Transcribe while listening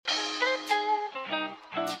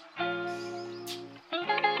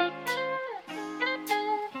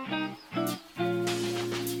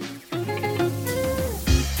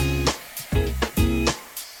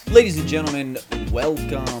Ladies and gentlemen,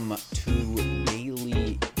 welcome to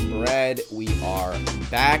Daily Bread. We are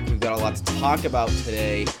back. We've got a lot to talk about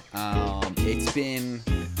today. It's been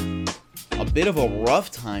a bit of a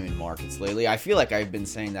rough time in markets lately. I feel like I've been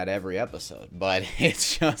saying that every episode, but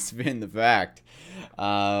it's just been the fact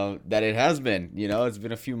that it has been. You know, it's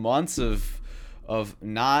been a few months of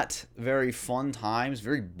not very fun times,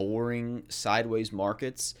 very boring sideways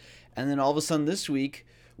markets. And then all of a sudden this week,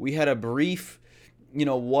 we had a brief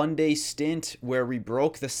one-day stint where we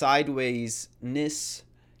broke the sidewaysness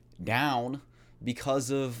down because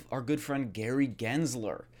of our good friend Gary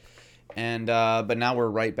Gensler. And but now we're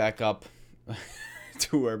right back up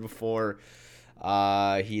to where before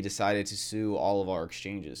he decided to sue all of our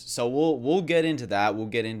exchanges. So we'll get into that. We'll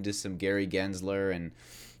get into some Gary Gensler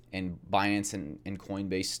and Binance and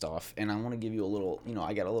Coinbase stuff. And I want to give you a little,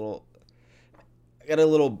 I got a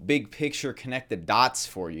little big picture connect the dots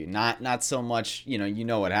for you. Not so much, you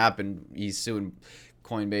know what happened. He's suing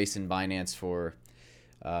Coinbase and Binance for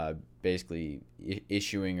basically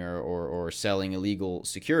issuing or selling illegal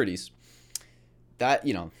securities. That,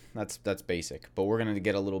 that's basic. But we're going to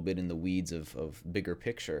get a little bit in the weeds of bigger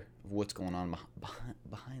picture of what's going on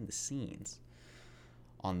behind the scenes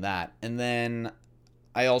on that. And then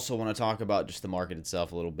I also want to talk about just the market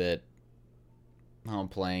itself a little bit, how I'm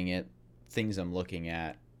playing it, things I'm looking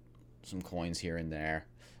at, some coins here and there,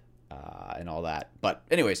 and all that. But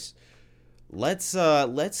anyways, let's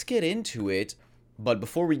get into it. But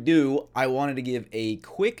before we do, I wanted to give a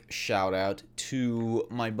quick shout out to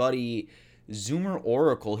my buddy Zoomer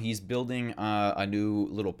Oracle. He's building a new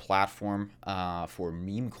little platform for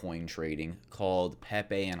meme coin trading called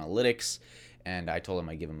Pepe Analytics, and I told him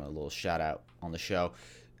I'd give him a little shout out on the show.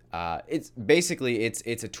 It's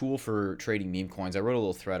a tool for trading meme coins. I wrote a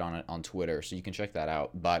little thread on it on Twitter, so you can check that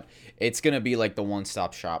out. But it's going to be like the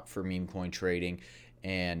one-stop shop for meme coin trading.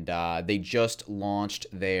 And they just launched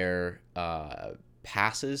their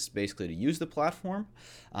passes, basically, to use the platform,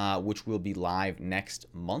 which will be live next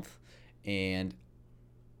month. And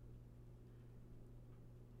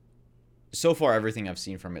so far, everything I've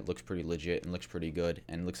seen from it looks pretty legit and looks pretty good,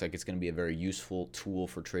 and looks like it's going to be a very useful tool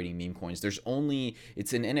for trading meme coins. It's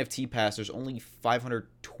an NFT pass. There's only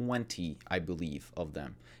 520, I believe, of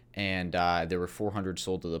them, and there were 400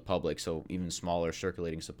 sold to the public, so even smaller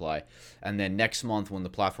circulating supply. And then next month, when the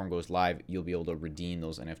platform goes live, you'll be able to redeem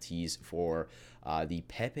those NFTs for the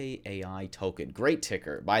Pepe AI token. Great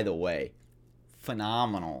ticker, by the way.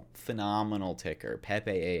 Phenomenal ticker,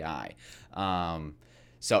 Pepe AI.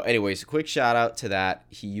 So anyways, quick shout out to that.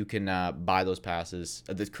 You can buy those passes.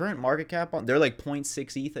 The current market cap they're like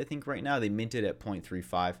 0.6 ETH, I think, right now. They minted at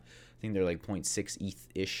 0.35. I think they're like 0.6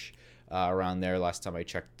 ETH-ish around there last time I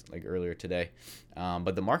checked, like earlier today.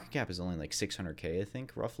 But the market cap is only like 600K, I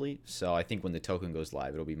think, roughly. So I think when the token goes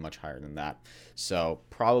live, it'll be much higher than that. So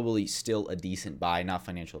probably still a decent buy. Not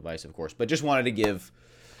financial advice, of course, but just wanted to give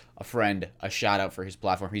a friend a shout out for his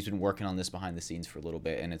platform. He's been working on this behind the scenes for a little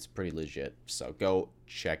bit, and it's pretty legit. So go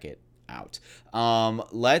check it out.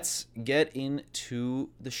 Let's get into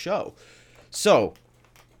the show. So,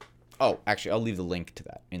 actually, I'll leave the link to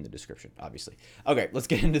that in the description, obviously. Okay, let's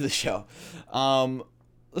get into the show.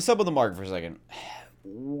 Let's talk about the market for a second.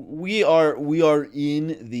 We are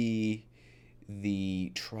in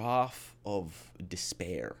the trough of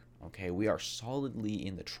despair. Okay, we are solidly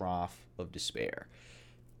in the trough of despair.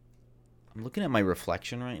 I'm looking at my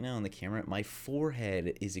reflection right now on the camera. My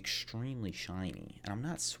forehead is extremely shiny, and I'm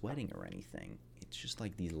not sweating or anything. It's just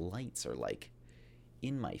like these lights are like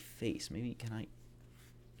in my face. Maybe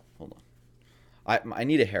hold on. I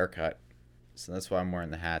need a haircut, so that's why I'm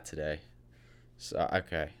wearing the hat today. So,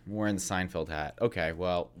 okay, I'm wearing the Seinfeld hat. Okay,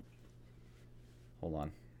 well, hold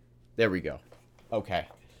on. There we go. Okay,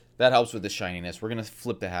 that helps with the shininess. We're going to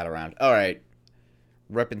flip the hat around. All right,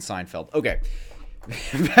 repping Seinfeld. Okay.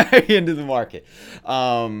 Back into the market.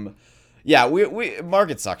 We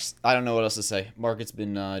market sucks. I don't know what else to say. Market's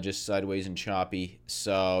been just sideways and choppy.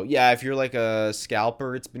 So yeah, if you're like a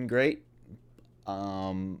scalper, it's been great.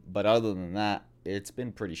 But other than that, it's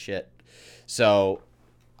been pretty shit. So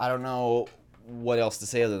I don't know what else to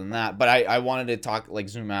say other than that. But I wanted to talk, like,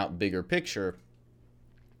 zoom out, bigger picture.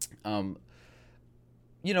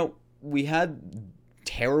 We had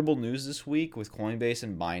terrible news this week with Coinbase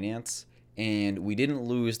and Binance. And we didn't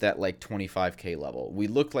lose that like 25K level. We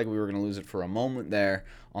looked like we were going to lose it for a moment there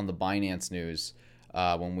on the Binance news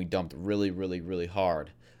when we dumped really, really, really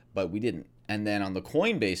hard. But we didn't. And then on the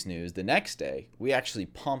Coinbase news, the next day, we actually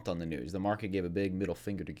pumped on the news. The market gave a big middle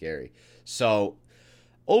finger to Gary. So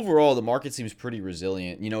overall, the market seems pretty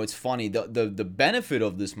resilient. It's funny. The benefit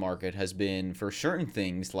of this market has been for certain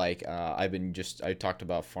things. Like I talked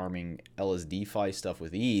about farming LSDFi stuff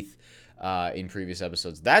with ETH in previous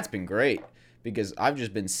episodes. That's been great because I've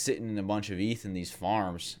just been sitting in a bunch of ETH in these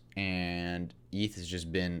farms, and ETH has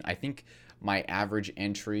just been. I think my average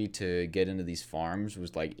entry to get into these farms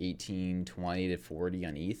was like 18, 20 to 40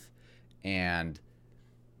 on ETH, and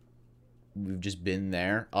we've just been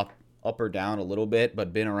there up or down a little bit,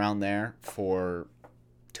 but been around there for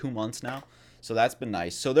 2 months now. So that's been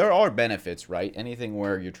nice. So there are benefits, right? Anything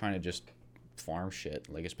where you're trying to just farm shit,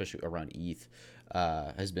 like especially around ETH,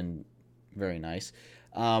 has been very nice.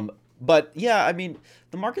 But yeah, I mean,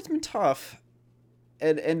 the market's been tough.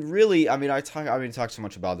 And really, I mean, I talked so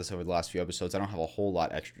much about this over the last few episodes. I don't have a whole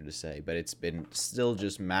lot extra to say, but it's been still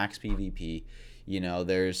just max PvP.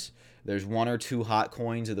 There's one or two hot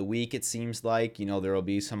coins of the week, it seems like. There will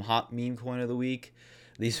be some hot meme coin of the week.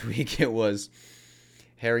 This week it was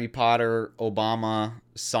Harry Potter, Obama,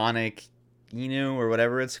 Sonic, Inu, or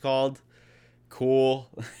whatever it's called. Cool.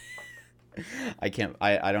 I can't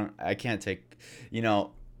take,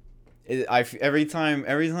 every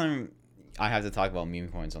time I have to talk about meme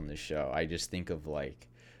coins on this show, I just think of like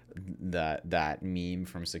that meme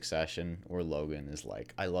from Succession where Logan is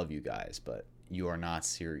like, I love you guys, but you are not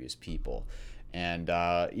serious people. And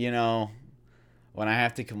when I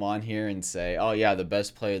have to come on here and say, oh yeah, the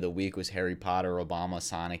best play of the week was Harry Potter, Obama,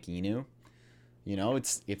 Sonic, Inu,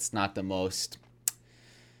 it's not the most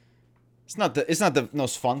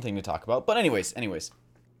fun thing to talk about. But anyways,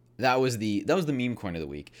 that was the meme coin of the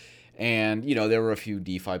week. And, there were a few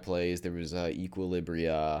DeFi plays. There was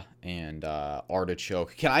Equilibria and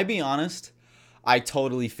Artichoke. Can I be honest? I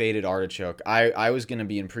totally faded Artichoke. I was going to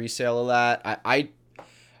be in pre-sale of that.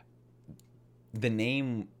 The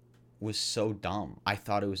name was so dumb. I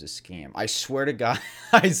thought it was a scam. I swear to God,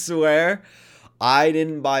 I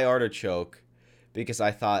didn't buy Artichoke because I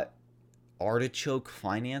thought, Artichoke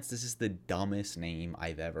Finance? This is the dumbest name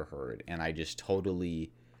I've ever heard. And I just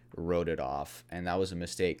totally wrote it off. And that was a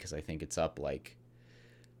mistake because I think it's up like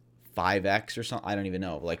 5x or something. I don't even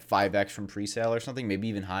know. Like 5x from pre-sale or something. Maybe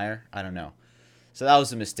even higher. I don't know. So that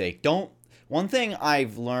was a mistake. One thing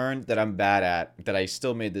I've learned that I'm bad at, that I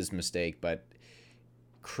still made this mistake, but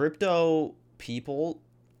crypto people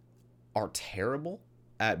are terrible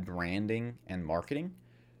at branding and marketing.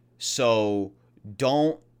 So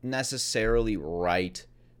don't necessarily write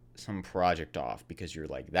some project off because you're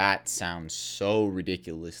like, that sounds so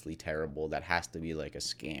ridiculously terrible. That has to be like a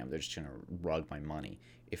scam. They're just trying to rug my money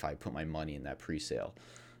if I put my money in that pre-sale.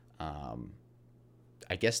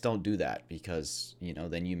 I guess don't do that because,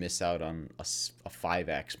 then you miss out on a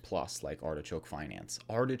 5x plus like Artichoke Finance.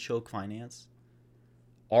 Artichoke Finance.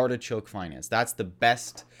 That's the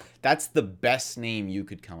best name you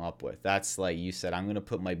could come up with. That's like you said, I'm going to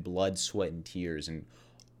put my blood, sweat, and tears in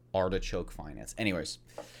Artichoke Finance. Anyways,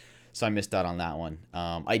 so I missed out on that one.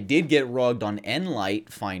 I did get rugged on Enlight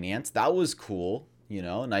Finance. That was cool.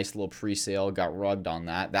 Nice little pre-sale. Got rugged on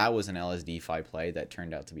that. That was an LSDFi play that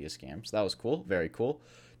turned out to be a scam. So that was cool. Very cool.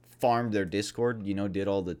 Farmed their Discord. Did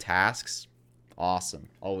all the tasks. Awesome.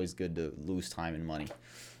 Always good to lose time and money.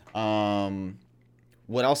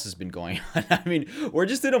 What else has been going on? I mean, we're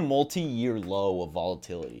just at a multi-year low of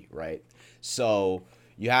volatility, right? So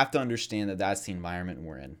you have to understand that that's the environment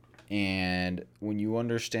we're in. And when you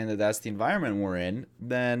understand that that's the environment we're in,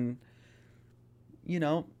 then, you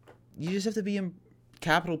just have to be in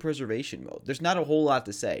capital preservation mode. There's not a whole lot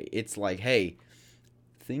to say. It's like, hey,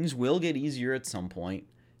 things will get easier at some point.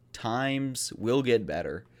 Times will get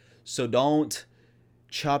better. So don't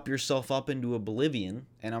chop yourself up into oblivion.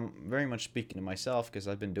 And I'm very much speaking to myself because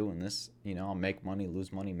I've been doing this. I'll make money,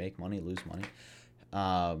 lose money, make money, lose money.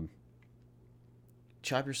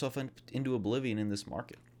 Chop yourself into oblivion in this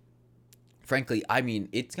market. Frankly, I mean,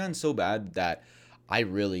 it's gotten so bad that I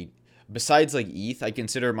really, besides like ETH, I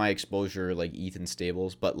consider my exposure like ETH and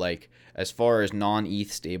stables, but like as far as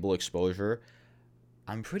non-ETH stable exposure,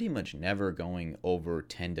 I'm pretty much never going over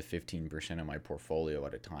 10 to 15% of my portfolio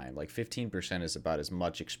at a time. Like 15% is about as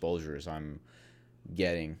much exposure as I'm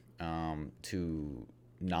getting to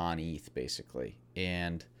non-ETH basically.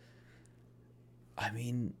 And I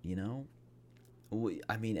mean,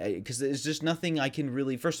 because there's just nothing I can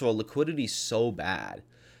really, first of all, liquidity is so bad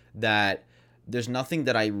that there's nothing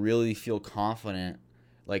that I really feel confident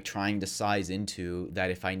like trying to size into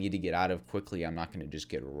that if I need to get out of quickly, I'm not going to just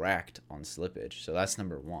get wrecked on slippage. So that's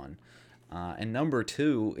number one. And number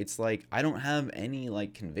two, it's like I don't have any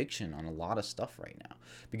like conviction on a lot of stuff right now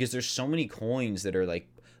because there's so many coins that are like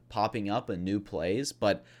popping up and new plays.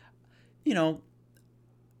 But,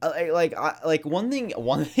 One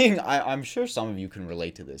thing I'm sure some of you can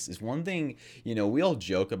relate to this is one thing, we all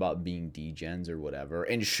joke about being degens or whatever.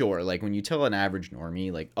 And sure, like when you tell an average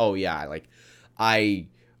normie, like, oh yeah, like I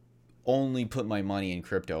only put my money in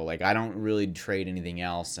crypto. Like I don't really trade anything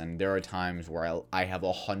else. And there are times where I have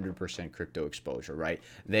 100% crypto exposure, right?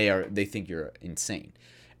 They think you're insane.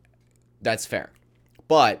 That's fair.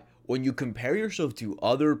 But when you compare yourself to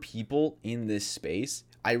other people in this space,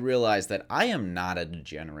 I realize that I am not a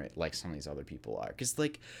degenerate like some of these other people are. Because,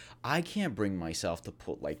 like, I can't bring myself to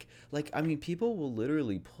put, I mean, people will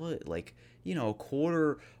literally put, like, a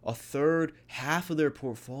quarter, a third, half of their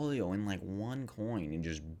portfolio in, like, one coin and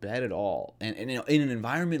just bet it all. And in an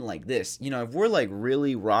environment like this, if we're, like,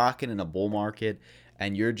 really rocking in a bull market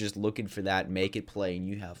and you're just looking for that make it play and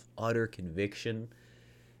you have utter conviction,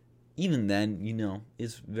 even then,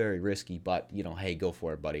 it's very risky, but, hey, go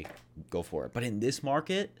for it, buddy. Go for it. But in this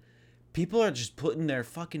market, people are just putting their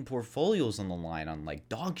fucking portfolios on the line on, like,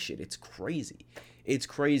 dog shit. It's crazy. It's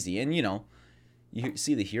crazy. And, you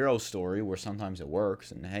see the hero story where sometimes it works,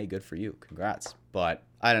 and, hey, good for you. Congrats. But,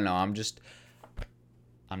 I don't know. I'm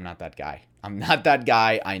not that guy. I'm not that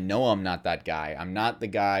guy. I know I'm not that guy. I'm not the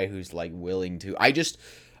guy who's, like, willing to. I just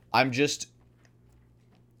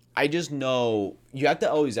know you have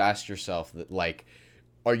to always ask yourself that, like,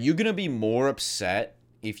 are you going to be more upset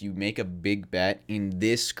if you make a big bet in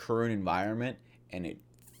this current environment and it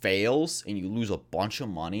fails and you lose a bunch of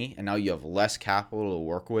money and now you have less capital to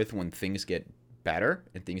work with when things get better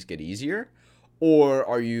and things get easier? Or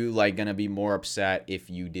are you, like, going to be more upset if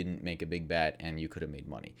you didn't make a big bet and you could have made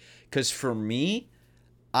money? Because for me,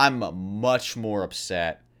 I'm much more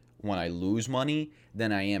upset when I lose money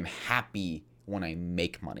than I am happy when I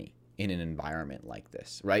make money in an environment like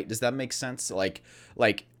this, right? Does that make sense? Like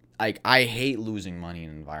I hate losing money in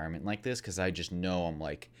an environment like this because I just know I'm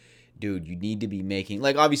like, dude, you need to be making,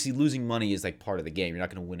 like, obviously losing money is like part of the game. You're not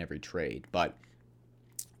going to win every trade, but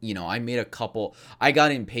I made a couple, I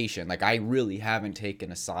got impatient. Like I really haven't taken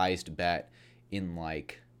a sized bet in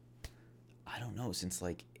like, I don't know, since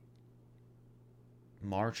like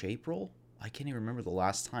March, April. I can't even remember the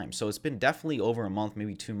last time. So it's been definitely over a month,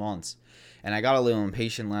 maybe 2 months. And I got a little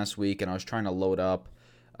impatient last week and I was trying to load up.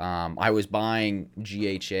 I was buying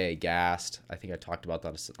GHA, gassed. I think I talked about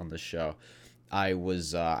that on this show. I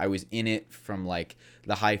was in it from like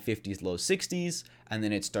the high 50s, low 60s, and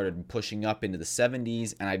then it started pushing up into the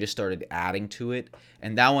 70s, and I just started adding to it.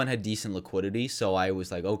 And that one had decent liquidity, so I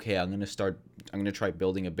was like, okay, I'm gonna try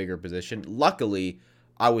building a bigger position. Luckily,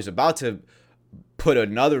 I was about to put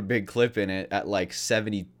another big clip in it at like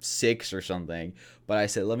 76 or something, but I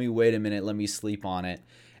said, let me wait a minute, let me sleep on it.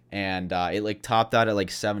 And it like topped out at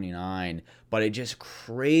like 79, but it just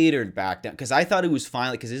cratered back down because I thought it was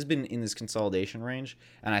finally, because it's been in this consolidation range,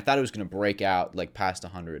 and I thought it was going to break out like past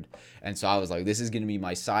 100. And so I was like, this is going to be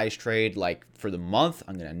my size trade like for the month.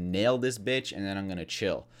 I'm going to nail this bitch and then I'm going to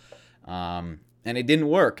chill. And it didn't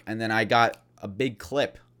work. And then I got a big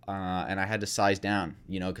clip and I had to size down,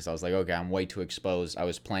 because I was like, okay, I'm way too exposed. I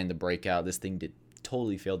was playing the breakout. This thing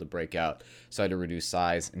totally failed to break out, so I had to reduce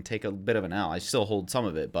size and take a bit of an L. I still hold some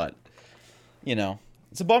of it, but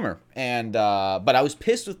it's a bummer. And but I was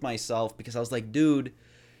pissed with myself because I was like, dude,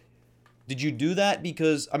 did you do that?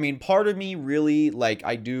 Because I mean, part of me really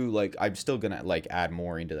I'm still gonna like add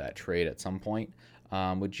more into that trade at some point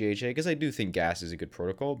with GHA because I do think gas is a good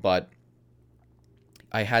protocol, but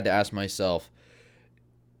I had to ask myself,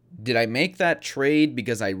 did I make that trade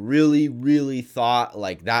because I really, really thought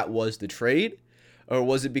like that was the trade? Or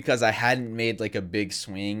was it because I hadn't made like a big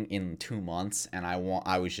swing in 2 months and I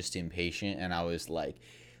was just impatient and I was like,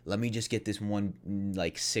 let me just get this one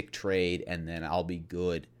like sick trade and then I'll be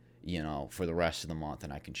good, for the rest of the month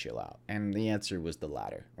and I can chill out. And the answer was the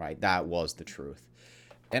latter, right? That was the truth.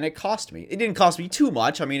 And it cost me. It didn't cost me too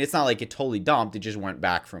much. I mean, it's not like it totally dumped. It just went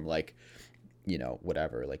back from like,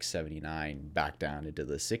 whatever, like 79 back down into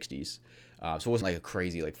the 60s. So it wasn't like a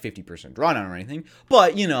crazy like 50% drawdown or anything.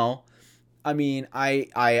 But, I mean,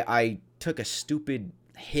 I took a stupid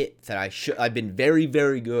hit that I've been very,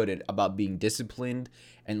 very good about being disciplined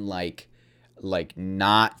and like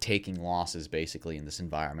not taking losses basically in this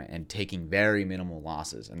environment and taking very minimal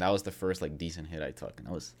losses. And that was the first like decent hit I took. And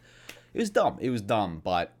it was dumb. It was dumb,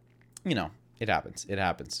 but it happens. It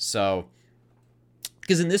happens. So,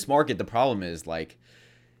 because in this market, the problem is like,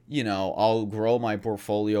 I'll grow my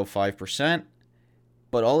portfolio 5%,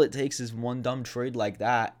 but all it takes is one dumb trade like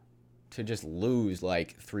that to just lose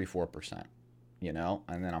like 3-4%,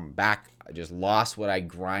 and then I'm back. I just lost what I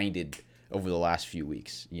grinded over the last few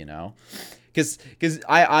weeks, because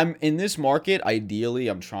I'm in this market. Ideally,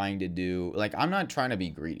 I'm trying to do like, I'm not trying to be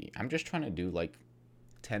greedy. I'm just trying to do like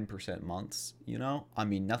 10% months, I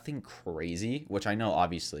mean, nothing crazy, which I know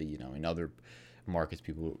obviously, in other markets,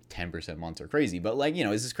 people 10% months are crazy, but like,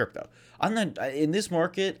 this is crypto. I'm not in this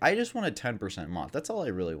market. I just want a 10% month. That's all I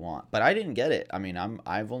really want, but I didn't get it. I mean,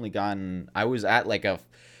 I was at like a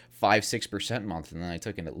 5-6% month, and then I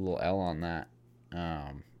took a little L on that.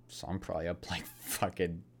 So I'm probably up like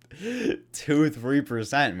fucking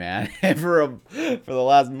 2-3%, man, for the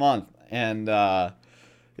last month. And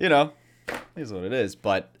is what it is.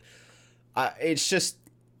 But it's just,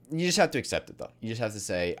 you just have to accept it, though. You just have to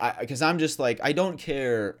say, because I'm just like, I don't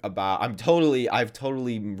care about, I've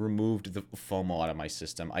totally removed the FOMO out of my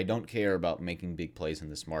system. I don't care about making big plays in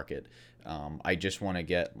this market. I just want to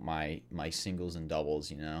get my singles and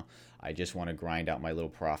doubles, I just want to grind out my little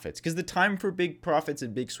profits, because the time for big profits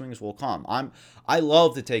and big swings will come. I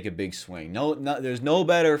love to take a big swing. No, there's no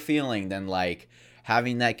better feeling than like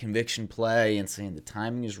having that conviction play and saying the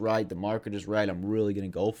timing is right, the market is right, I'm really going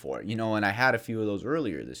to go for it. And I had a few of those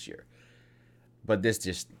earlier this year. But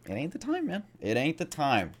it ain't the time, man. It ain't the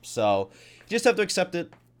time. So you just have to accept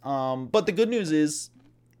it. But the good news is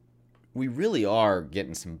we really are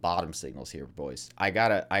getting some bottom signals here, boys. I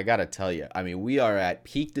gotta tell you. I mean, we are at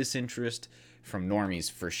peak disinterest from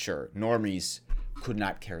normies for sure. Normies could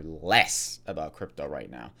not care less about crypto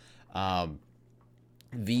right now.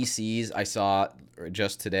 VCs, I saw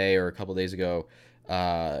just today or a couple days ago,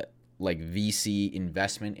 like VC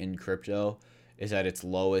investment in crypto is at its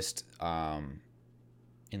lowest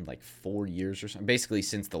in like 4 years or something, basically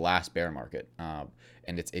since the last bear market,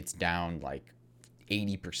 and it's down like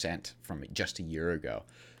 80% from just a year ago.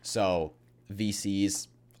 So VCs,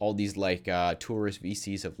 all these like tourist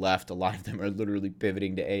VCs have left. A lot of them are literally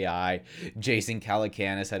pivoting to AI. Jason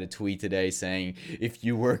Calacanis had a tweet today saying, if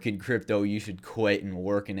you work in crypto, you should quit and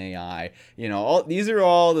work in AI. These are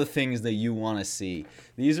all the things that you want to see.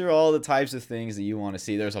 These are all the types of things that you want to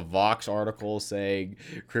see. There's a Vox article saying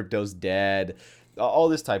crypto's dead. All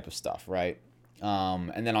this type of stuff, right?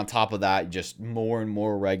 And then on top of that, just more and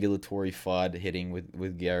more regulatory FUD hitting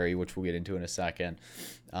with Gary, which we'll get into in a second.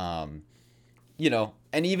 And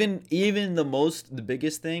even the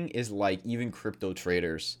biggest thing is like even crypto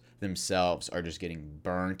traders themselves are just getting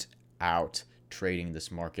burnt out trading this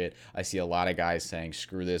market. I see a lot of guys saying,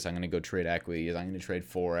 screw this, I'm going to go trade equities, I'm going to trade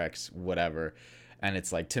Forex, whatever. And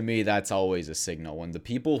it's like, to me, that's always a signal. When the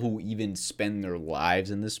people who even spend their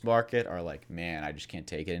lives in this market are like, man, I just can't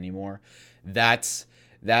take it anymore. That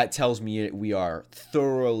tells me we are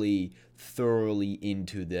thoroughly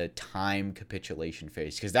into the time capitulation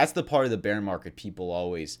phase, because that's the part of the bear market people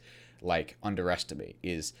always like underestimate.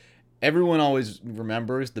 Is everyone always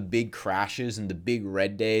remembers the big crashes and the big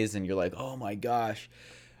red days, and you're like, oh my gosh,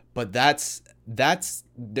 but that's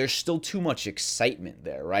there's still too much excitement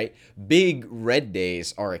there, right? Big red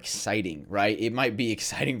days are exciting, right? It might be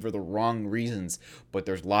exciting for the wrong reasons, but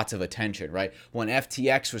there's lots of attention, right? When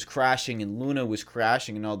FTX was crashing and Luna was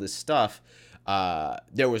crashing and all this stuff,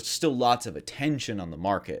 there was still lots of attention on the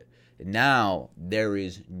market. Now there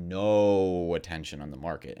is no attention on the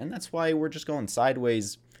market, and that's why we're just going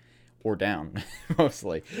sideways or down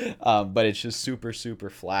mostly. But it's just super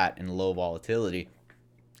flat and low volatility,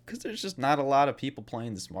 because there's just not a lot of people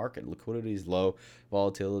playing this market. Liquidity is low,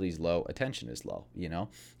 volatility is low, attention is low,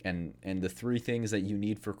 and the three things that you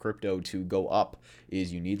need for crypto to go up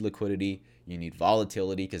is you need liquidity, you need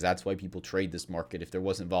volatility, because that's why people trade this market. If there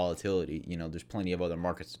wasn't volatility, there's plenty of other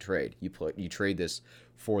markets to trade. You trade this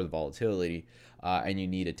for the volatility, and you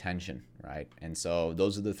need attention, right? And so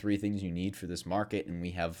those are the three things you need for this market, and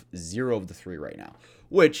we have zero of the three right now,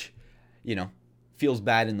 which, feels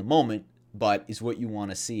bad in the moment, but is what you want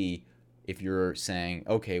to see if you're saying,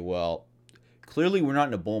 okay, well, clearly we're not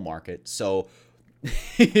in a bull market. So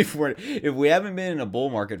if we haven't been in a bull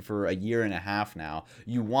market for a year and a half now,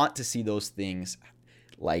 you want to see those things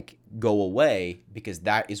like go away, because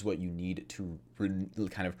that is what you need to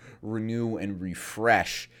kind of renew and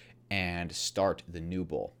refresh and start the new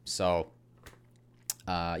bull. So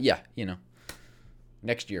next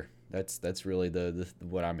year, that's really the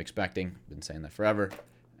what I'm expecting. Been saying that forever.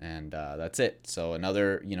 And that's it. So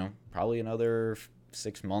probably another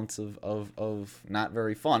 6 months of not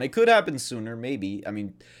very fun. It could happen sooner, maybe. I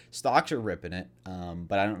mean, stocks are ripping it,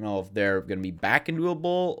 but I don't know if they're going to be back into a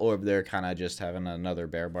bull or if they're kind of just having another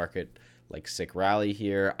bear market, like sick rally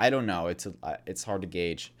here. I don't know. It's hard to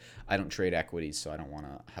gauge. I don't trade equities, so I don't want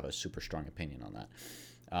to have a super strong opinion on that.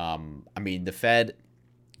 The Fed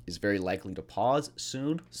is very likely to pause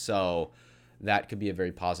soon, so that could be a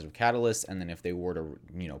very positive catalyst. And then if they were to,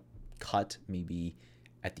 cut maybe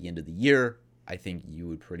at the end of the year, I think you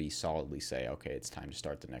would pretty solidly say, okay, it's time to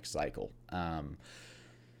start the next cycle.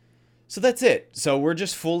 So that's it. So we're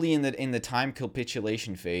just fully in the time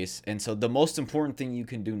capitulation phase, and so the most important thing you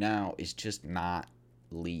can do now is just not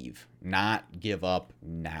leave, not give up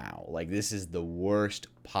now. Like, this is the worst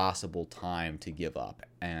possible time to give up,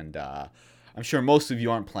 and I'm sure most of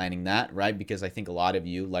you aren't planning that, right? Because I think a lot of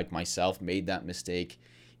you, like myself, made that mistake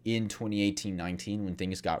in 2018-19 when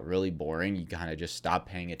things got really boring. You kind of just stopped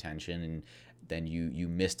paying attention, and then you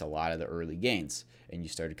missed a lot of the early gains, and you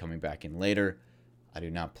started coming back in later. I do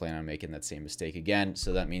not plan on making that same mistake again,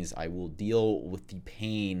 so that means I will deal with the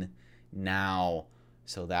pain now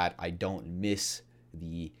so that I don't miss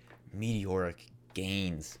the meteoric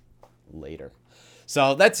gains later.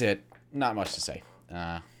 So that's it. Not much to say.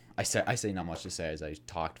 I say not much to say as I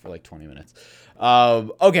talked for like 20 minutes.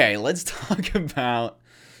 Okay, let's talk about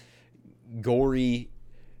Gary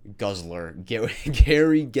Gensler,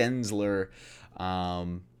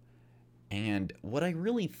 and what I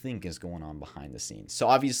really think is going on behind the scenes. So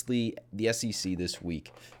obviously, the SEC this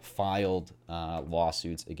week filed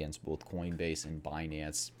lawsuits against both Coinbase and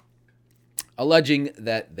Binance, alleging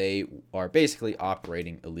that they are basically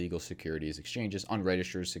operating illegal securities exchanges,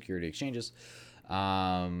 unregistered security exchanges,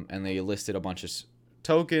 and they listed a bunch of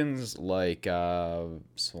tokens like Solana,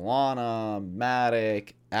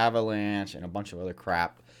 Matic, Avalanche, and a bunch of other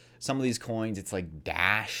crap. Some of these coins, it's like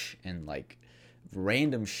Dash and like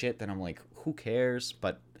random shit that I'm like, who cares?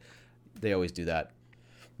 But they always do that.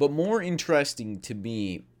 But more interesting to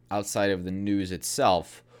me, outside of the news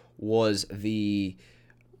itself, was the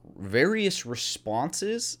various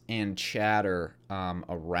responses and chatter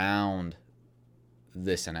around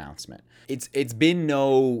this announcement. It's been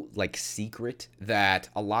no like secret that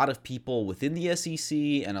a lot of people within the SEC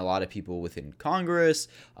and a lot of people within Congress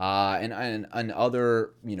and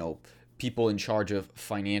other, you know, people in charge of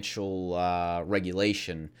financial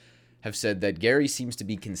regulation have said that Gary seems to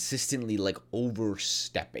be consistently like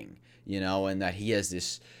overstepping, you know, and that he has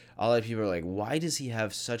this. A lot of people are like, why does he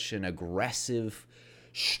have such an aggressive,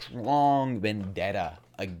 strong vendetta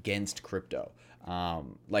against crypto?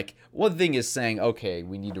 Like, one thing is saying, okay,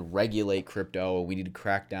 we need to regulate crypto, we need to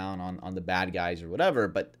crack down on the bad guys or whatever,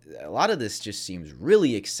 but a lot of this just seems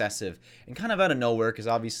really excessive and kind of out of nowhere, because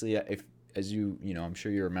obviously, if as you know, I'm sure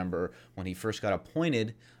you remember when he first got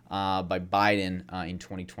appointed by Biden in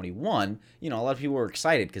 2021, you know, a lot of people were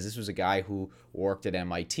excited because this was a guy who worked at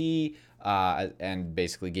MIT and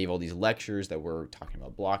basically gave all these lectures that were talking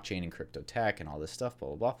about blockchain and crypto tech and all this stuff,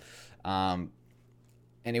 blah, blah, blah.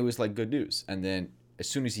 And it was like good news. And then as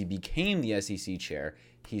soon as he became the SEC chair,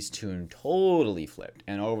 his tune totally flipped.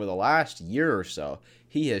 And over the last year or so,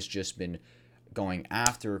 he has just been going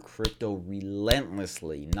after crypto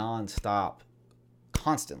relentlessly, nonstop,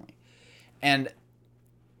 constantly. And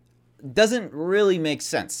doesn't really make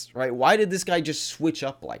sense, right? Why did this guy just switch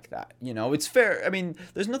up like that? You know, it's fair. I mean,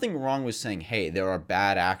 there's nothing wrong with saying, hey, there are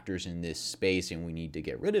bad actors in this space and we need to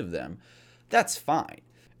get rid of them. That's fine.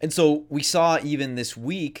 And so we saw even this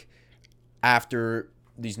week, after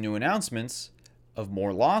these new announcements of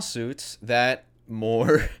more lawsuits, that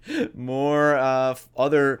more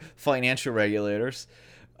other financial regulators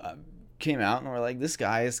came out and were like, this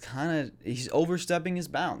guy is he's overstepping his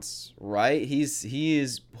bounds, right?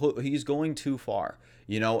 He's going too far,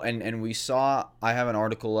 you know. And we saw, I have an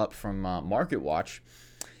article up from MarketWatch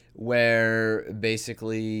where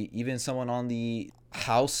basically even someone on the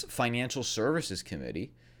House Financial Services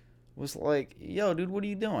Committee was like, yo, dude, what are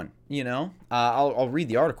you doing? You know, I'll read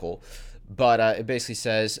the article, but it basically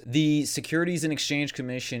says, the Securities and Exchange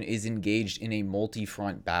Commission is engaged in a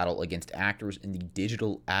multi-front battle against actors in the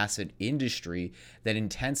digital asset industry that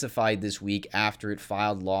intensified this week after it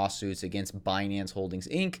filed lawsuits against Binance Holdings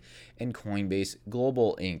Inc. and Coinbase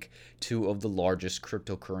Global Inc., two of the largest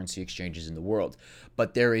cryptocurrency exchanges in the world.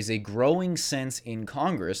 But there is a growing sense in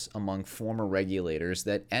Congress among former regulators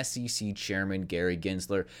that SEC Chairman Gary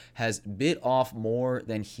Gensler has bit off more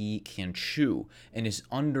than he can chew and is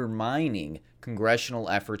undermining congressional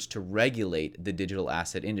efforts to regulate the digital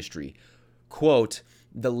asset industry. Quote,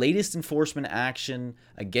 the latest enforcement action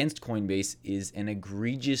against Coinbase is an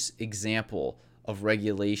egregious example of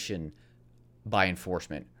regulation by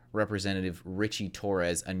enforcement, Representative Richie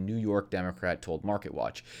Torres, a New York Democrat, told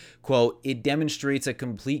MarketWatch. Quote, it demonstrates a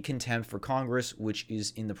complete contempt for Congress, which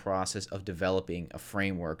is in the process of developing a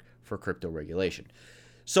framework for crypto regulation.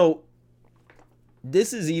 So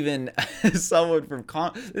this is even someone from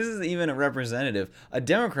this is even a representative, a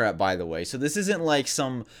Democrat, by the way. So this isn't like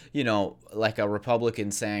some, like a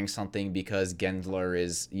Republican saying something because Gensler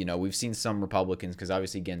is, we've seen some Republicans, because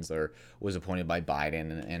obviously Gensler was appointed by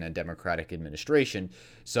Biden in a Democratic administration.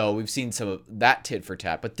 So we've seen some of that tit for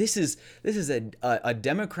tat. But this is a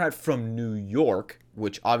Democrat from New York,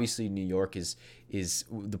 which obviously New York is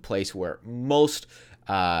the place where most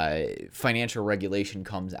financial regulation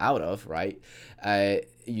comes out of, right?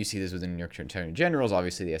 You see this with the New York Attorney Generals.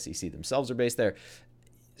 Obviously, the SEC themselves are based there.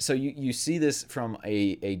 So you see this from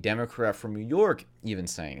a Democrat from New York even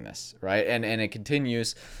saying this, right? And it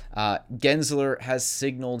continues. Gensler has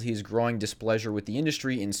signaled his growing displeasure with the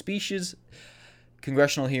industry in speeches,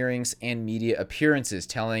 congressional hearings, and media appearances,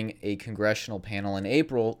 telling a congressional panel in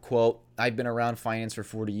April, quote, "I've been around finance for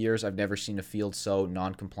 40 years. I've never seen a field so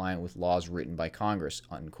non-compliant with laws written by Congress,"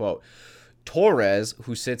 unquote. Torres,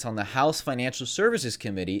 who sits on the House Financial Services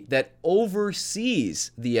Committee that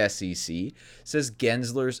oversees the SEC, says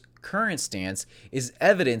Gensler's current stance is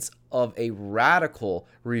evidence of a radical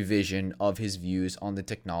revision of his views on the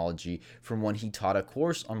technology from when he taught a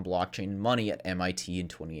course on blockchain money at MIT in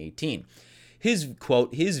 2018. His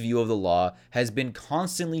view of the law has been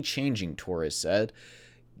constantly changing, Torres said.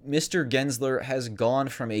 Mr. Gensler has gone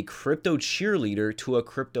from a crypto cheerleader to a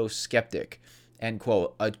crypto skeptic, end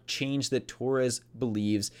quote, a change that Torres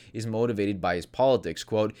believes is motivated by his politics.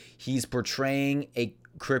 Quote, "He's portraying a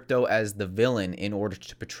crypto as the villain in order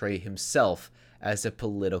to portray himself as a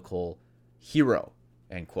political hero,"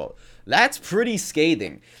 end quote. That's pretty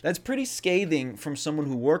scathing. That's pretty scathing from someone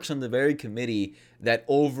who works on the very committee that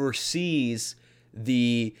oversees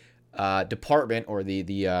the department or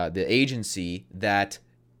the agency that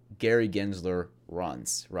Gary Gensler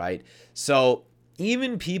runs, right? So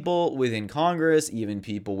even people within Congress, even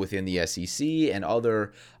people within the SEC and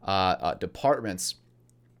other departments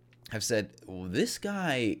have said, well, this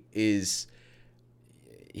guy is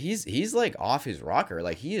he's like off his rocker.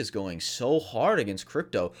 Like, he is going so hard against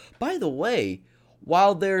crypto. By the way,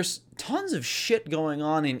 while there's tons of shit going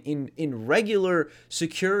on in regular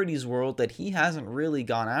securities world that he hasn't really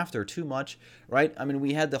gone after too much, right? I mean,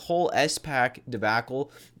 we had the whole SPAC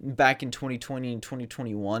debacle back in 2020 and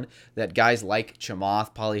 2021 that guys like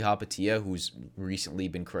Chamath Palihapitiya, who's recently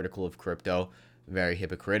been critical of crypto, very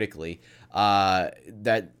hypocritically,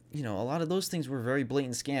 that, a lot of those things were very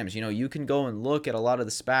blatant scams. You can go and look at a lot of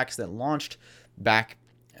the SPACs that launched back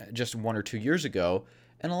just 1 or 2 years ago,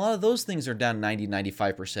 and a lot of those things are down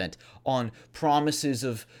 90-95% on promises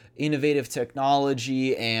of innovative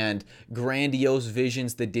technology and grandiose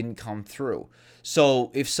visions that didn't come through.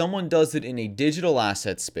 So if someone does it in a digital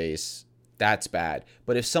asset space, that's bad.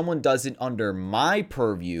 But if someone does it under my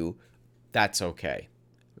purview, that's okay.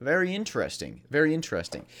 Very interesting. Very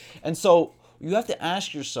interesting. And so you have to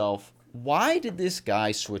ask yourself, why did this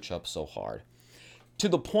guy switch up so hard? To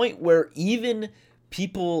the point where even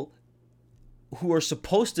people who are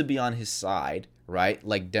supposed to be on his side, right,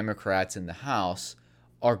 like Democrats in the House,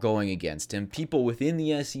 are going against him. People within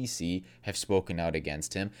the SEC have spoken out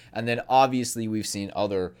against him. And then obviously we've seen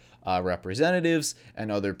other representatives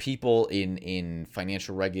and other people in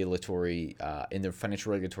financial regulatory in the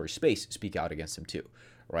financial regulatory space speak out against him too,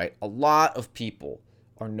 right? A lot of people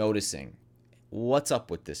are noticing, what's up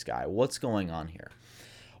with this guy? What's going on here?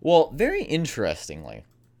 Well, very interestingly,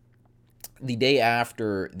 the day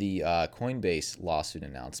after the Coinbase lawsuit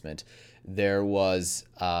announcement, there was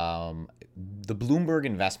the Bloomberg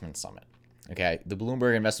Investment Summit. Okay, the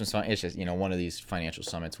Bloomberg Investment Summit is just, one of these financial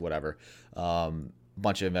summits, whatever.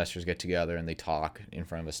 Bunch of investors get together and they talk in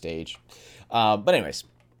front of a stage. But anyways,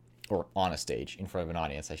 or on a stage, in front of an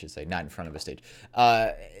audience, I should say, not in front of a stage.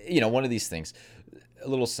 One of these things, a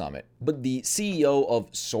little summit. But the CEO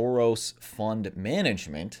of Soros Fund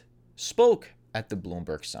Management spoke at the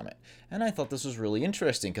Bloomberg Summit. And I thought this was really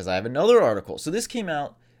interesting because I have another article. So this came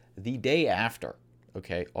out the day after,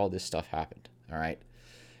 okay, all this stuff happened, all right?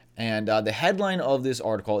 And the headline of this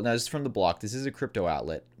article, now this is from The Block, this is a crypto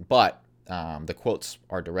outlet, but the quotes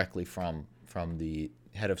are directly from the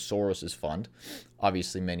head of Soros's fund.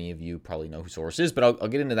 Obviously, many of you probably know who Soros is, but I'll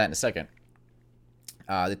get into that in a second.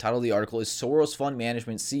 The title of the article is Soros Fund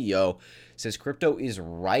Management CEO says crypto is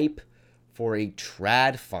ripe for a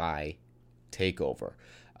TradFi takeover.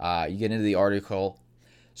 You get into the article.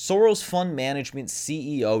 Soros Fund Management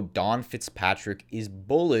CEO Don Fitzpatrick is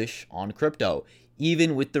bullish on crypto,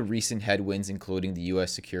 even with the recent headwinds, including the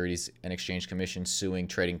U.S. Securities and Exchange Commission suing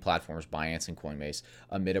trading platforms Binance and Coinbase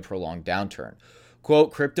amid a prolonged downturn.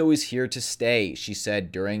 Quote, crypto is here to stay, she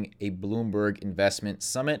said during a Bloomberg investment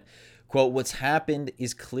summit. Quote, what's happened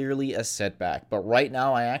is clearly a setback, but right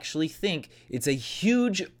now I actually think it's a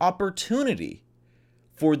huge opportunity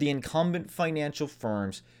for the incumbent financial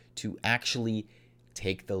firms to actually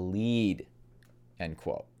take the lead, end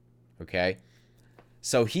quote. Okay?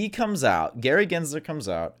 So he comes out, Gary Gensler comes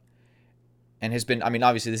out, and has been, I mean,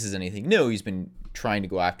 obviously this isn't anything new. He's been trying to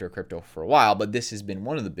go after crypto for a while, but this has been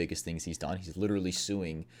one of the biggest things he's done. He's literally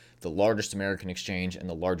suing the largest American exchange and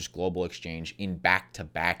the largest global exchange in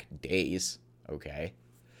back-to-back days, okay?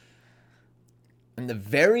 And the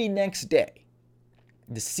very next day,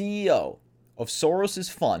 the CEO of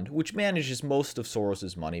Soros' fund, which manages most of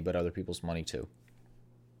Soros' money, but other people's money too,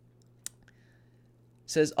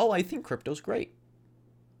 says, oh, I think crypto's great.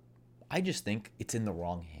 I just think it's in the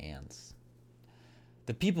wrong hands.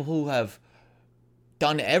 The people who have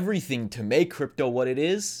done everything to make crypto what it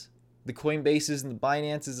is, the Coinbases and the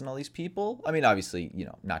Binances and all these people, I mean, obviously, you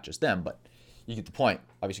know, not just them, but you get the point.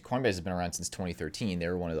 Obviously, Coinbase has been around since 2013. They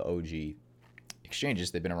were one of the OG exchanges.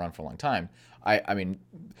 They've been around for a long time. I mean,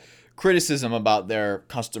 criticism about their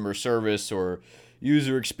customer service or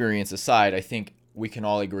user experience aside, I think we can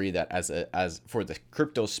all agree that as for the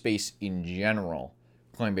crypto space in general,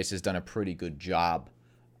 Coinbase has done a pretty good job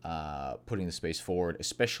putting the space forward,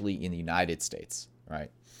 especially in the United States, right?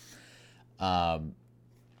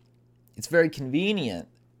 It's very convenient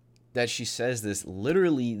that she says this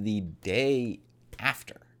literally the day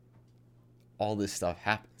after all this stuff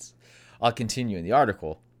happens. I'll continue in the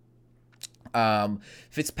article.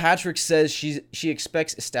 Fitzpatrick says she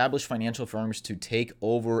expects established financial firms to take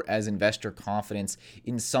over as investor confidence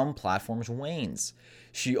in some platforms wanes.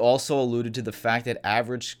 She also alluded to the fact that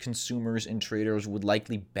average consumers and traders would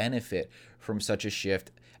likely benefit from such a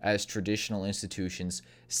shift as traditional institutions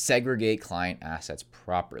segregate client assets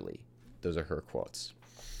properly. Those are her quotes.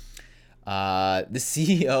 The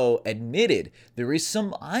CEO admitted there is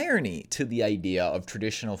some irony to the idea of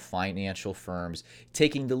traditional financial firms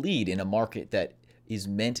taking the lead in a market that is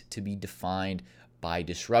meant to be defined by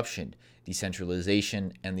disruption,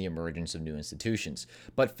 decentralization, and the emergence of new institutions.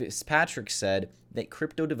 But Fitzpatrick said that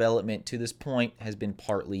crypto development to this point has been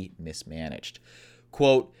partly mismanaged.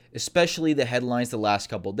 Quote, especially the headlines the last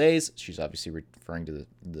couple days, she's obviously referring to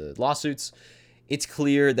the lawsuits, it's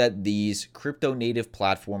clear that these crypto native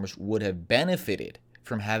platforms would have benefited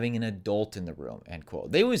from having an adult in the room, end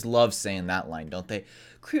quote. They always love saying that line, don't they?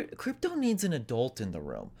 Crypto needs an adult in the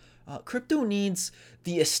room. Crypto needs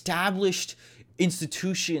the established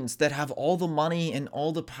institutions that have all the money and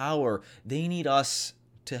all the power. They need us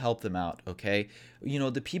to help them out, okay? You know,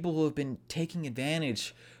 the people who have been taking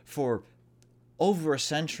advantage for over a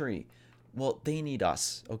century, well, they need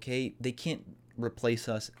us, okay? They can't replace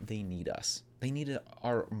us. They need us. They need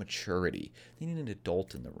our maturity. They need an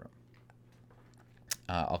adult in the room.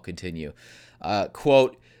 I'll continue.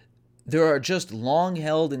 Quote, there are just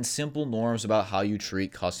long-held and simple norms about how you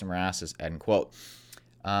treat customer assets, end quote.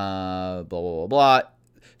 Blah, blah, blah, blah.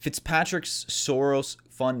 Fitzpatrick's Soros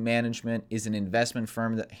Fund Management is an investment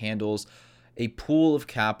firm that handles a pool of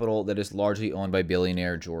capital that is largely owned by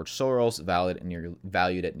billionaire George Soros, valued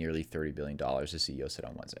at nearly $30 billion, the CEO said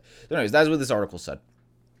on Wednesday. So anyways, that's what this article said.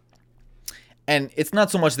 And it's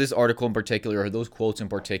not so much this article in particular or those quotes in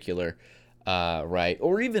particular, right?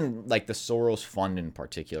 Or even like the Soros Fund in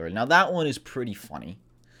particular. Now, that one is pretty funny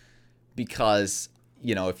because,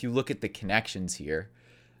 you know, if you look at the connections here,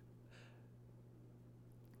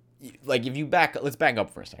 like if you let's back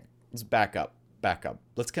up for a second. Let's back up.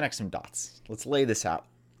 Let's connect some dots. Let's lay this out.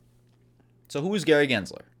 So who is Gary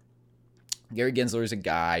Gensler? Gary Gensler is a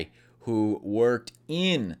guy who worked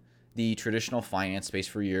in the traditional finance space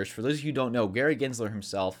for years. For those of you who don't know, Gary Gensler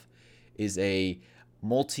himself is a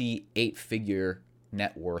multi-8-figure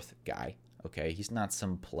net worth guy. Okay, he's not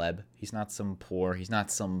some pleb. He's not some poor. He's not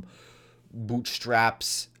some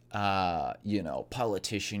bootstraps,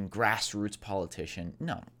 politician, grassroots politician.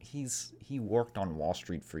 No, he worked on Wall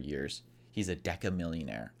Street for years. He's a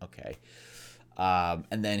decamillionaire. Okay,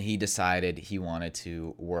 and then he decided he wanted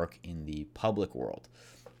to work in the public world.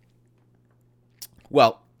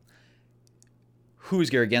 Well, who is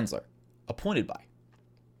Gary Gensler? Appointed by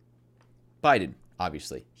Biden,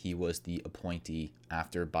 obviously. He was the appointee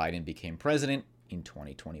after Biden became president in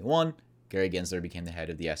 2021. Gary Gensler became the head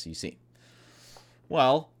of the SEC.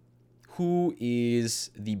 Well, who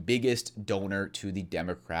is the biggest donor to the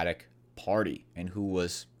Democratic Party and who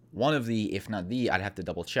was one of the, if not the, I'd have to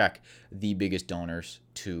double check, the biggest donors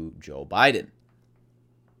to Joe Biden?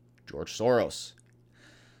 George Soros.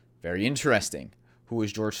 Very interesting. Who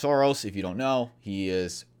is George Soros? If you don't know, he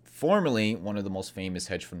is formerly one of the most famous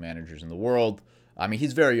hedge fund managers in the world. I mean,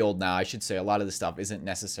 he's very old now. I should say a lot of this stuff isn't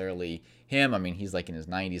necessarily him. I mean, he's like in his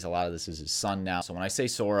 90s. A lot of this is his son now. So when I say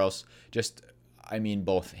Soros, I mean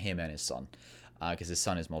both him and his son, because his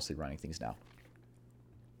son is mostly running things now.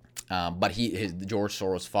 But George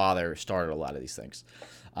Soros' father started a lot of these things.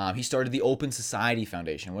 He started the Open Society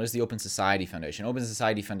Foundation. What is the Open Society Foundation? Open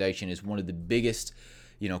Society Foundation is one of the biggest,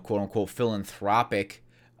 quote unquote, philanthropic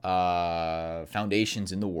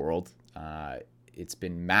foundations in the world. It's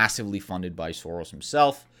been massively funded by Soros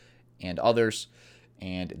himself and others,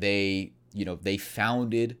 and they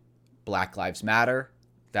founded Black Lives Matter.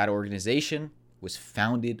 That organization was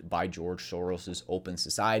founded by George Soros' Open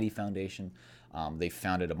Society Foundation. They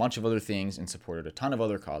founded a bunch of other things and supported a ton of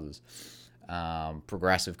other causes,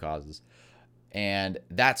 progressive causes, and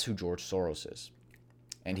that's who George Soros is.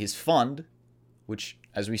 And his fund, which,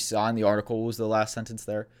 as we saw in the article, was the last sentence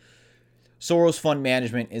there, Soros Fund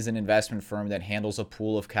Management is an investment firm that handles a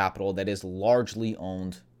pool of capital that is largely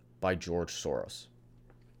owned by George Soros.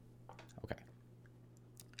 Okay.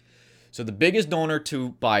 So the biggest donor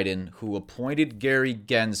to Biden, who appointed Gary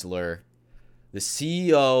Gensler, the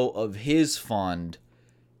CEO of his fund,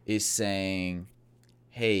 is saying,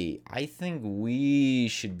 hey, I think we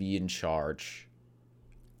should be in charge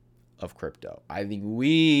of crypto. I think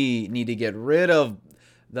we need to get rid of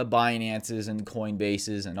the Binances and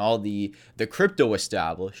Coinbases and all the crypto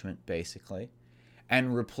establishment, basically,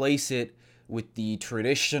 and replace it with the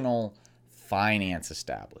traditional finance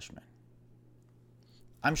establishment.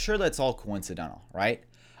 I'm sure that's all coincidental, right?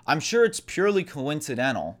 I'm sure it's purely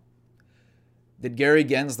coincidental that Gary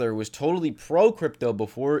Gensler was totally pro-crypto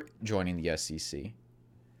before joining the SEC,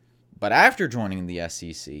 but after joining the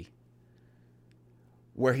SEC,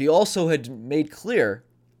 where he also had made clear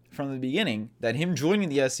from the beginning that him joining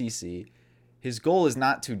the SEC, his goal is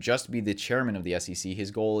not to just be the chairman of the SEC.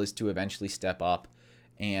 His goal is to eventually step up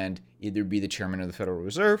and either be the chairman of the Federal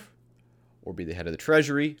Reserve or be the head of the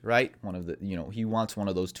Treasury, right? He wants one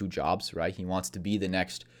of those two jobs, right? He wants to be the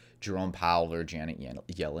next Jerome Powell or Janet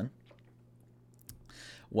Yellen.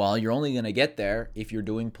 Well, you're only going to get there if you're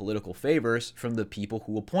doing political favors from the people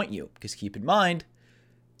who appoint you. Because keep in mind,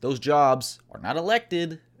 those jobs are not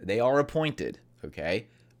elected, they are appointed, okay,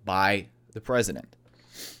 by the president.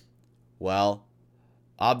 Well,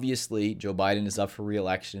 obviously, Joe Biden is up for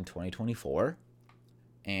re-election in 2024,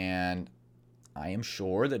 and I am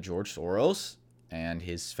sure that George Soros and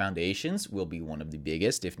his foundations will be one of the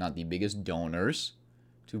biggest, if not the biggest, donors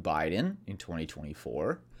to Biden in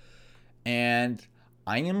 2024. And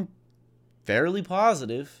I am fairly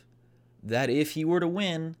positive that if he were to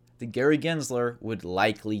win, that Gary Gensler would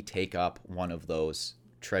likely take up one of those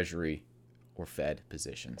Treasury or Fed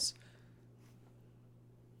positions.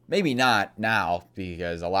 Maybe not now,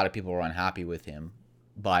 because a lot of people are unhappy with him,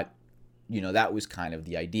 but, that was kind of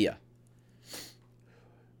the idea.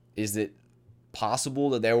 Is it possible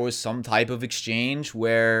that there was some type of exchange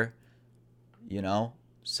where,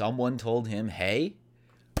 someone told him, hey,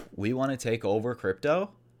 we want to take over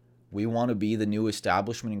crypto. We want to be the new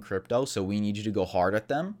establishment in crypto, so we need you to go hard at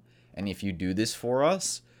them. And if you do this for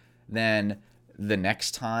us, then the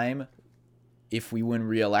next time, if we win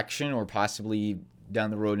re-election or possibly down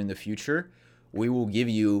the road in the future, we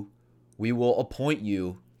will appoint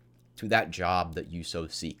you to that job that you so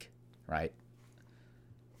seek, right?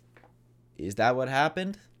 Is that what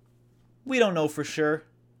happened? We don't know for sure,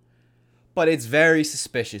 but it's very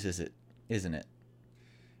suspicious, isn't it?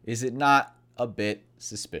 Is it not a bit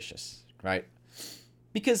suspicious, right?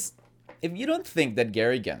 Because if you don't think that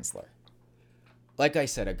Gary Gensler, like I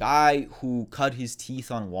said, a guy who cut his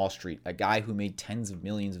teeth on Wall Street, a guy who made tens of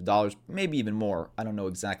millions of dollars, maybe even more, I don't know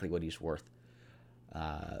exactly what he's worth,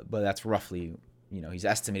 but that's roughly, he's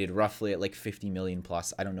estimated roughly at like 50 million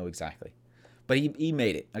plus, I don't know exactly. But he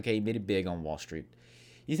made it, okay? He made it big on Wall Street.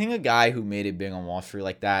 You think a guy who made it big on Wall Street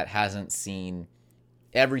like that hasn't seen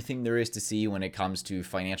everything there is to see when it comes to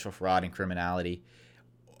financial fraud and criminality,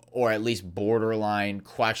 or at least borderline,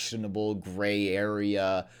 questionable, gray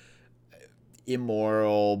area,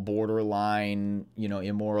 immoral, borderline,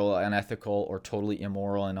 immoral, unethical, or totally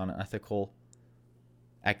immoral and unethical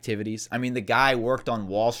activities? I mean, the guy worked on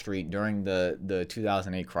Wall Street during the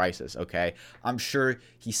 2008 crisis, okay? I'm sure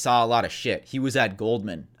he saw a lot of shit. He was at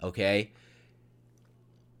Goldman, okay?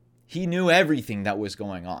 He knew everything that was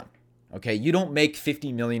going on. Okay, you don't make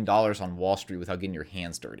 $50 million on Wall Street without getting your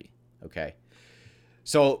hands dirty, okay?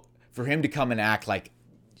 So for him to come and act like,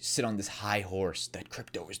 sit on this high horse, that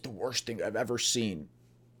crypto is the worst thing I've ever seen.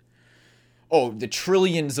 Oh, the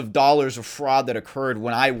trillions of dollars of fraud that occurred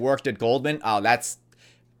when I worked at Goldman,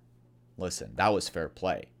 listen, that was fair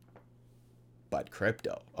play. But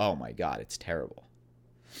crypto, oh my God, it's terrible.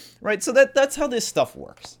 right? So that's how this stuff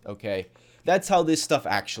works, okay? That's how this stuff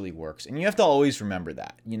actually works. And you have to always remember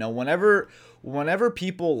that. You know, whenever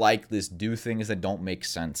people like this do things that don't make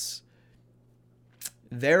sense,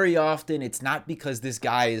 very often it's not because this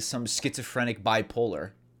guy is some schizophrenic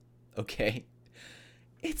bipolar, okay?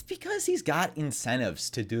 It's because he's got incentives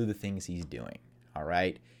to do the things he's doing, all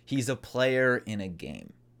right? He's a player in a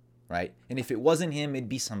game, right? And if it wasn't him, it'd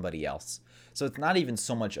be somebody else. So it's not even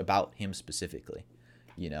so much about him specifically,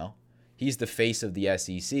 you know? He's the face of the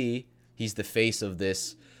SEC. He's the face of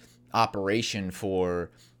this operation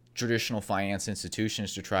for traditional finance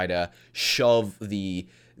institutions to try to shove the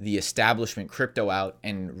establishment crypto out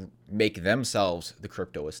and make themselves the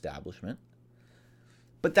crypto establishment.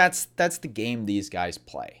 But that's the game these guys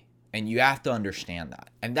play. And you have to understand that.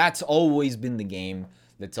 And that's always been the game.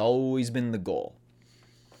 That's always been the goal.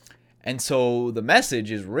 And so the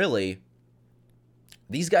message is really,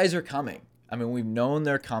 these guys are coming. I mean, we've known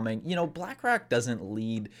they're coming. You know, BlackRock doesn't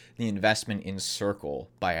lead the investment in Circle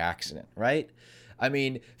by accident, right? I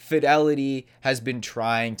mean, Fidelity has been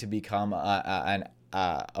trying to become a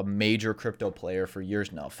major crypto player for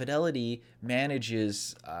years now. Fidelity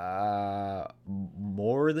manages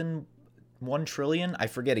more than $1 trillion. I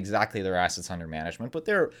forget exactly their assets under management, but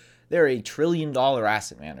they're a $1 trillion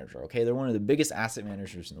asset manager. Okay, they're one of the biggest asset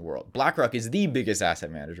managers in the world. BlackRock is the biggest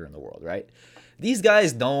asset manager in the world, right? These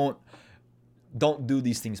guys don't do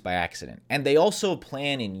these things by accident. And they also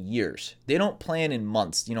plan in years. They don't plan in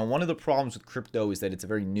months. You know, one of the problems with crypto is that it's a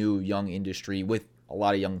very new, young industry with a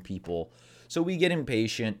lot of young people. So we get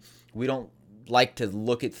impatient. We don't like to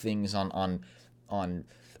look at things on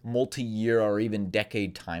multi-year or even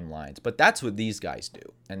decade timelines. But that's what these guys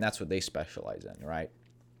do. And that's what they specialize in, right?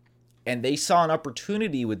 And they saw an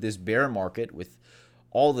opportunity with this bear market, with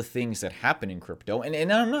all the things that happen in crypto.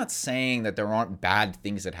 And I'm not saying that there aren't bad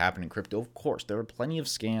things that happen in crypto. Of course, there are plenty of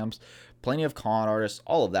scams, plenty of con artists,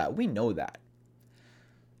 all of that. We know that.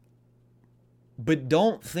 But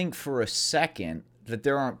don't think for a second that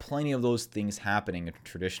there aren't plenty of those things happening in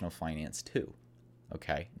traditional finance too.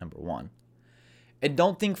 Okay, number one. And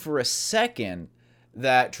don't think for a second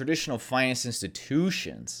that traditional finance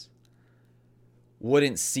institutions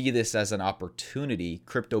wouldn't see this as an opportunity,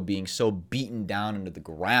 crypto being so beaten down into the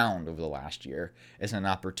ground over the last year, as an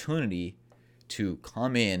opportunity to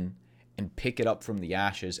come in and pick it up from the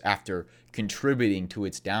ashes after contributing to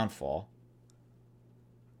its downfall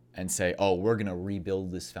and say, oh, we're going to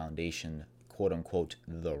rebuild this foundation, quote unquote,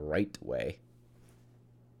 the right way,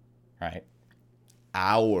 right?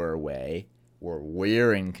 Our way, where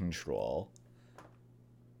we're in control.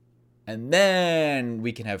 And then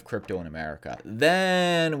we can have crypto in America.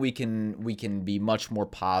 Then we can be much more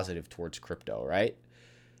positive towards crypto, right?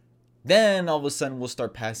 Then all of a sudden we'll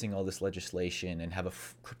start passing all this legislation and have a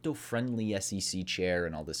crypto-friendly SEC chair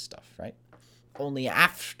and all this stuff, right? Only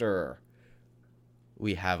after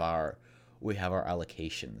we have our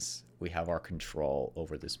allocations, we have our control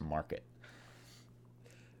over this market.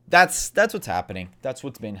 That's what's happening. That's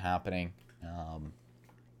what's been happening.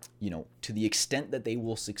 You know, to the extent that they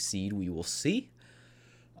will succeed, we will see.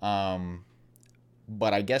 But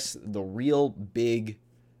I guess the real big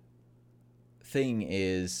thing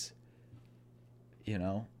is, you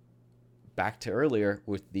know, back to earlier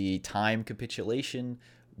with the time capitulation,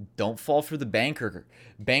 don't fall for the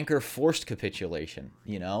banker forced capitulation,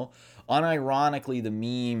 you know? Unironically, the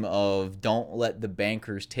meme of don't let the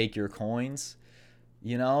bankers take your coins,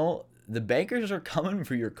 you know, the bankers are coming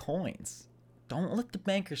for your coins. Don't let the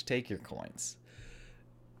bankers take your coins.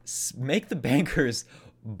 Make the bankers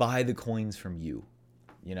buy the coins from you.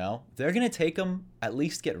 You know, if they're going to take them, at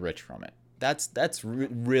least get rich from it. That's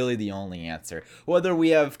really the only answer. Whether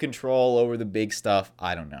we have control over the big stuff,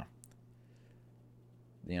 I don't know.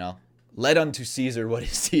 You know, let unto Caesar what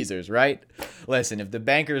is Caesar's, right? Listen, if the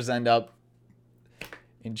bankers end up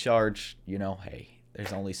in charge, you know, hey,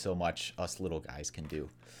 there's only so much us little guys can do.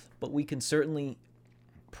 But we can certainly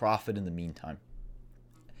profit in the meantime.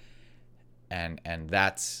 And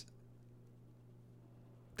that's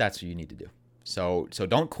what you need to do. So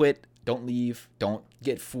don't quit, don't leave, don't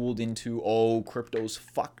get fooled into, oh, crypto's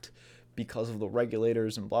fucked because of the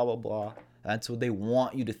regulators and blah blah blah. That's what they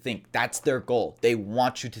want you to think. That's their goal. They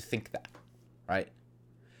want you to think that, right?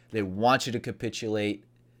 They want you to capitulate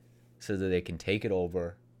so that they can take it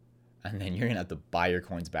over, and then you're gonna have to buy your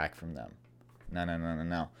coins back from them.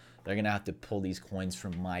 No. They're going to have to pull these coins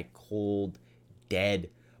from my cold,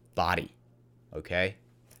 dead body. Okay?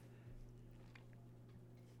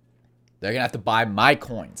 They're going to have to buy my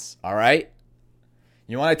coins. All right?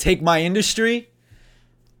 You want to take my industry?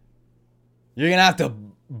 You're going to have to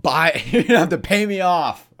buy, you're going to have to pay me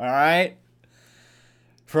off. All right?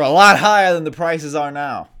 for a lot higher than the prices are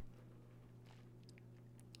now.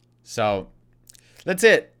 So that's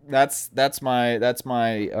it. That's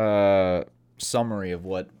my summary of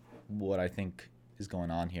what I think is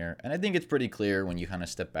going on here. And I think it's pretty clear when you kind of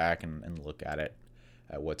step back and look at it,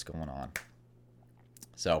 at what's going on.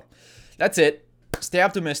 So that's it. Stay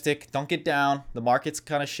optimistic. Don't get down. The market's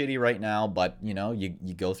kind of shitty right now, but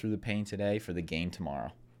you go through the pain today for the gain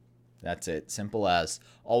tomorrow. That's it. Simple as.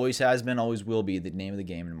 Always has been, always will be the name of the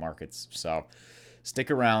game in markets. So stick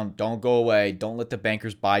around. Don't go away. Don't let the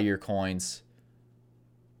bankers buy your coins.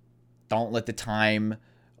 Don't let the time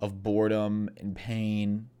of boredom and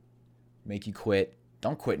pain make you quit.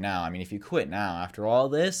 Don't quit now. I mean, if you quit now after all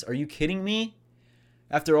this, are you kidding me?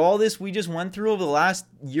 After all this we just went through over the last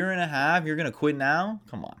year and a half, you're going to quit now?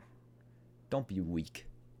 Come on. Don't be weak.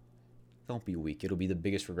 Don't be weak. It'll be the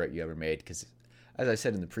biggest regret you ever made because, as I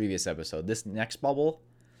said in the previous episode, this next bubble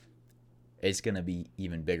is going to be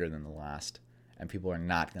even bigger than the last. And people are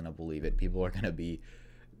not going to believe it. People are going to be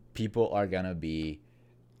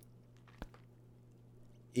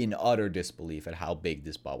in utter disbelief at how big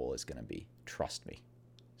this bubble is going to be. Trust me.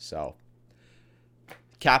 So,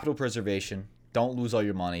 capital preservation. Don't lose all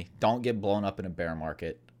your money. Don't get blown up in a bear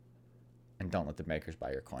market. And don't let the makers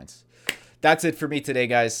buy your coins. That's it for me today,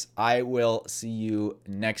 guys. I will see you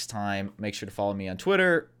next time. Make sure to follow me on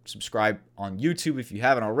Twitter. Subscribe on YouTube if you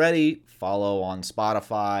haven't already. Follow on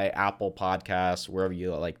Spotify, Apple Podcasts, wherever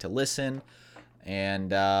you like to listen.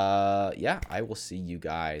 And, I will see you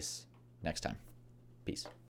guys next time. Peace.